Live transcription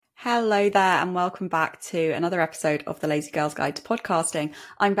Hello there and welcome back to another episode of the Lazy Girl's Guide to Podcasting.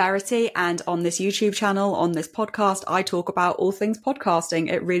 I'm Verity, and on this YouTube channel, on this podcast, I talk about all things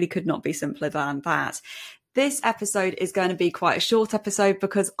podcasting. It really could not be simpler than that. This episode is going to be quite a short episode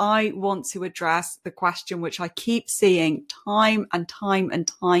because I want to address the question which I keep seeing time and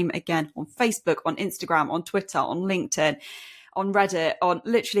time again on Facebook, on Instagram, on Twitter, on LinkedIn, on Reddit, on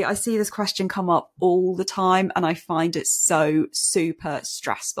literally, I see this question come up all the time and I find it so super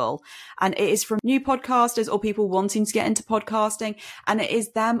stressful. And it is from new podcasters or people wanting to get into podcasting. And it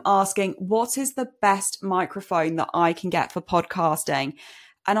is them asking, what is the best microphone that I can get for podcasting?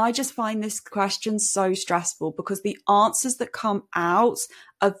 And I just find this question so stressful because the answers that come out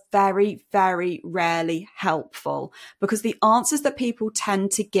are very, very rarely helpful, because the answers that people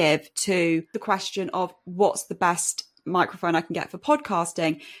tend to give to the question of what's the best microphone I can get for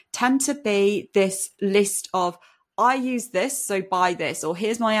podcasting tend to be this list of, I use this, so buy this, or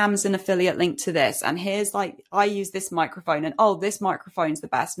here's my Amazon affiliate link to this, and here's like, I use this microphone, and oh, this microphone's the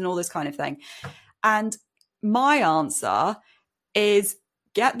best, and all this kind of thing. And my answer is,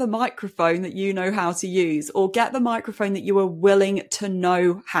 get the microphone that you know how to use, or get the microphone that you are willing to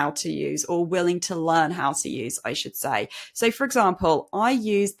know how to use, or willing to learn how to use, I should say. So for example, I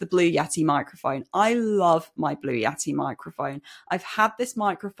use the Blue Yeti microphone. I love my Blue Yeti microphone. I've had this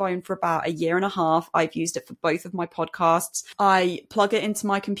microphone for about a year and a half. I've used it for both of my podcasts. I plug it into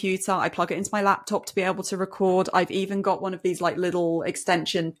my computer. I plug it into my laptop to be able to record. I've even got one of these like little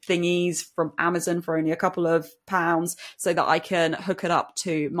extension thingies from Amazon for only a couple of pounds so that I can hook it up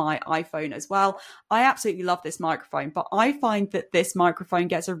to my iPhone as well. I absolutely love this microphone, but I find that this microphone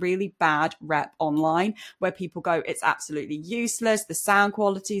gets a really bad rep online where people go, it's absolutely useless, the sound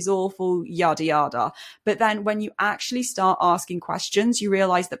quality is awful, yada yada. But then when you actually start asking questions, you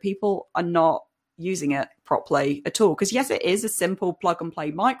realize that people are not using it properly at all. Because yes, it is a simple plug and play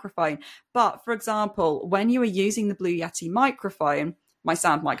microphone. But for example, when you are using the Blue Yeti microphone, my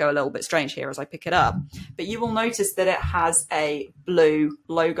sound might go a little bit strange here as I pick it up, but you will notice that it has a blue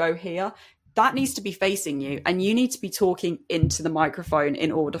logo here. That needs to be facing you, and you need to be talking into the microphone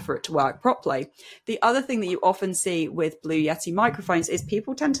in order for it to work properly. The other thing that you often see with Blue Yeti microphones is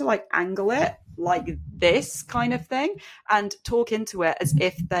people tend to like angle it like this kind of thing and talk into it as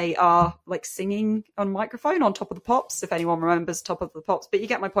if they are like singing on microphone on Top of the Pops, if anyone remembers Top of the Pops, but you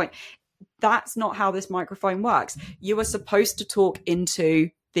get my point. That's not how this microphone works. You are supposed to talk into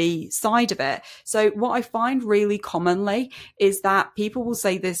the side of it. So what I find really commonly is that people will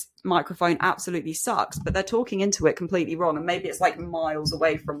say this microphone absolutely sucks, but they're talking into it completely wrong. And maybe it's like miles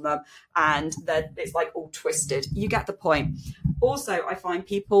away from them and it's like all twisted. You get the point. Also, I find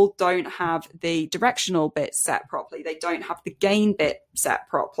people don't have the directional bit set properly. They don't have the gain bit set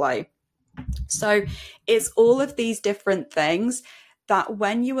properly. So it's all of these different things that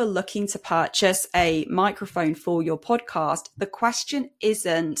when you are looking to purchase a microphone for your podcast, the question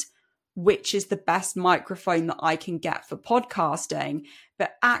isn't which is the best microphone that I can get for podcasting,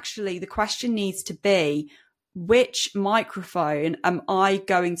 but actually the question needs to be, which microphone am I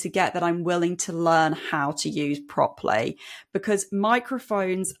going to get that I'm willing to learn how to use properly? Because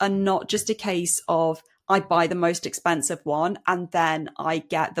microphones are not just a case of I buy the most expensive one and then I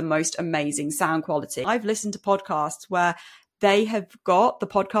get the most amazing sound quality. I've listened to podcasts where the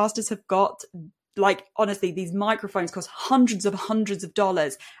podcasters have got, like, honestly, these microphones cost hundreds of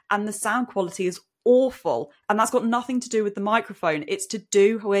dollars and the sound quality is awful. And that's got nothing to do with the microphone. It's to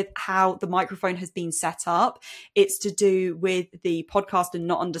do with how the microphone has been set up. It's to do with the podcaster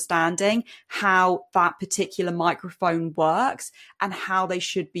not understanding how that particular microphone works and how they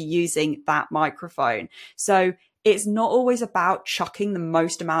should be using that microphone. So it's not always about chucking the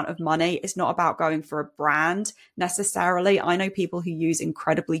most amount of money. It's not about going for a brand necessarily. I know people who use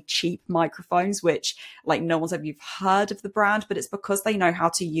incredibly cheap microphones, which like no one's ever heard of the brand, but it's because they know how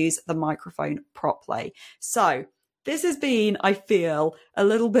to use the microphone properly. So this has been, I feel, a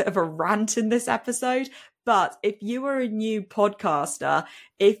little bit of a rant in this episode. But if you are a new podcaster,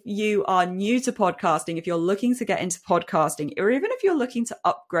 if you are new to podcasting, if you're looking to get into podcasting, or even if you're looking to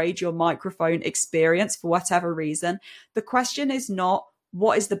upgrade your microphone experience for whatever reason, the question is not,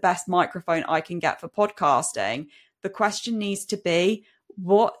 what is the best microphone I can get for podcasting? The question needs to be,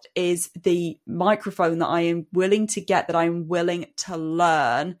 what is the microphone that I am willing to get, that I'm willing to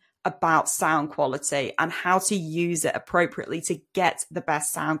learn about sound quality and how to use it appropriately to get the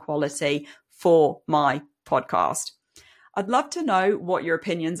best sound quality for my podcast. I'd love to know what your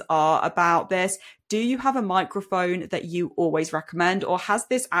opinions are about this. Do you have a microphone that you always recommend, or has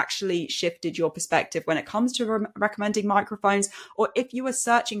this actually shifted your perspective when it comes to recommending microphones? Or if you were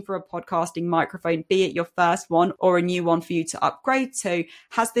searching for a podcasting microphone, be it your first one or a new one for you to upgrade to,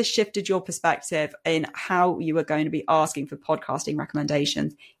 has this shifted your perspective in how you are going to be asking for podcasting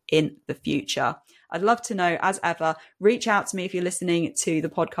recommendations in the future? I'd love to know. As ever, reach out to me if you're listening to the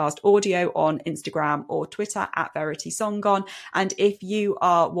podcast audio on Instagram or Twitter at VeritySongon. And if you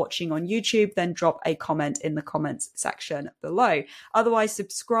are watching on YouTube, then drop a comment in the comments section below. Otherwise,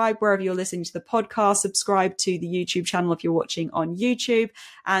 subscribe wherever you're listening to the podcast. Subscribe to the YouTube channel if you're watching on YouTube.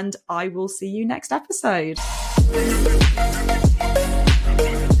 And I will see you next episode.